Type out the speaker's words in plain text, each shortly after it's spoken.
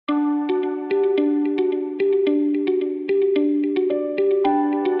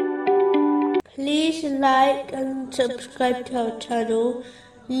like and subscribe to our channel.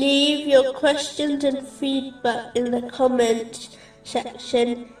 Leave your questions and feedback in the comments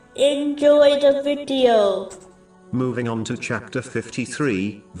section. Enjoy the video. Moving on to chapter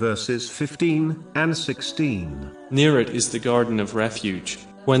 53, verses 15 and 16. Near it is the garden of refuge,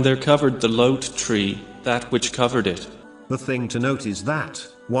 when there covered the lote tree, that which covered it. The thing to note is that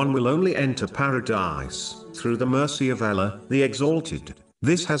one will only enter paradise through the mercy of Allah, the Exalted.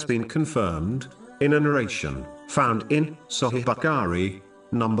 This has been confirmed in a narration found in Sahih Bukhari,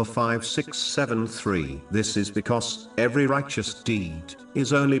 number 5673. This is because every righteous deed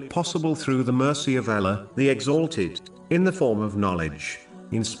is only possible through the mercy of Allah, the Exalted, in the form of knowledge,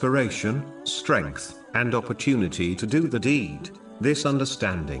 inspiration, strength, and opportunity to do the deed. This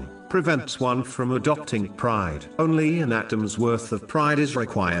understanding prevents one from adopting pride. Only an atom's worth of pride is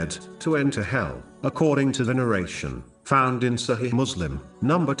required to enter hell, according to the narration found in Sahih Muslim,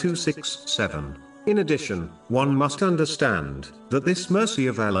 number 267. In addition, one must understand that this mercy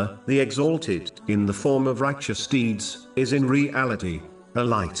of Allah, the Exalted, in the form of righteous deeds, is in reality a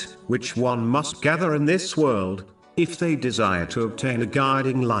light which one must gather in this world, if they desire to obtain a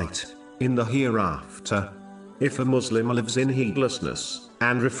guiding light in the hereafter. If a Muslim lives in heedlessness,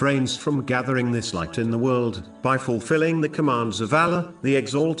 and refrains from gathering this light in the world, by fulfilling the commands of Allah, the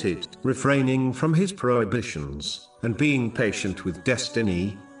Exalted, refraining from His prohibitions, and being patient with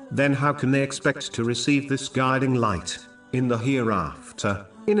destiny, then how can they expect to receive this guiding light in the hereafter?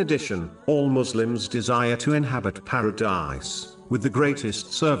 In addition, all Muslims desire to inhabit paradise with the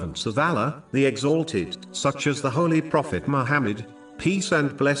greatest servants of Allah, the Exalted, such as the Holy Prophet Muhammad, peace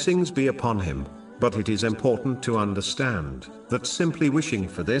and blessings be upon him. But it is important to understand that simply wishing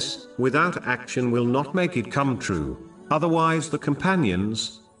for this without action will not make it come true. Otherwise the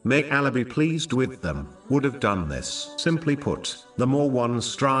companions, may Allah be pleased with them, would have done this. Simply put, the more one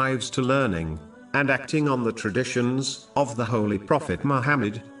strives to learning and acting on the traditions of the Holy Prophet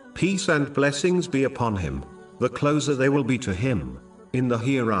Muhammad, peace and blessings be upon him, the closer they will be to him in the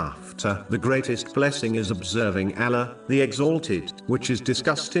hereafter. The greatest blessing is observing Allah, the Exalted, which is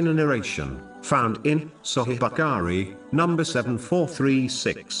discussed in a narration found in Sahih Bukhari, number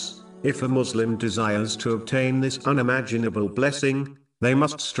 7436. If a Muslim desires to obtain this unimaginable blessing, they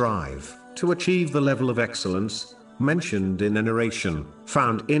must strive to achieve the level of excellence mentioned in a narration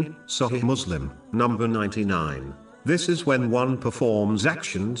found in Sahih Muslim, number 99. This is when one performs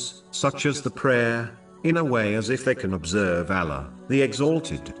actions such as the prayer in a way as if they can observe Allah, the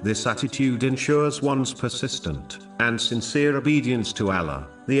Exalted. This attitude ensures one's persistent and sincere obedience to Allah,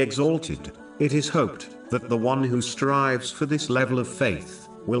 the Exalted. It is hoped that the one who strives for this level of faith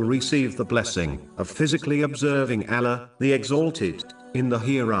will receive the blessing of physically observing Allah, the Exalted, in the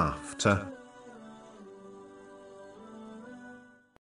hereafter.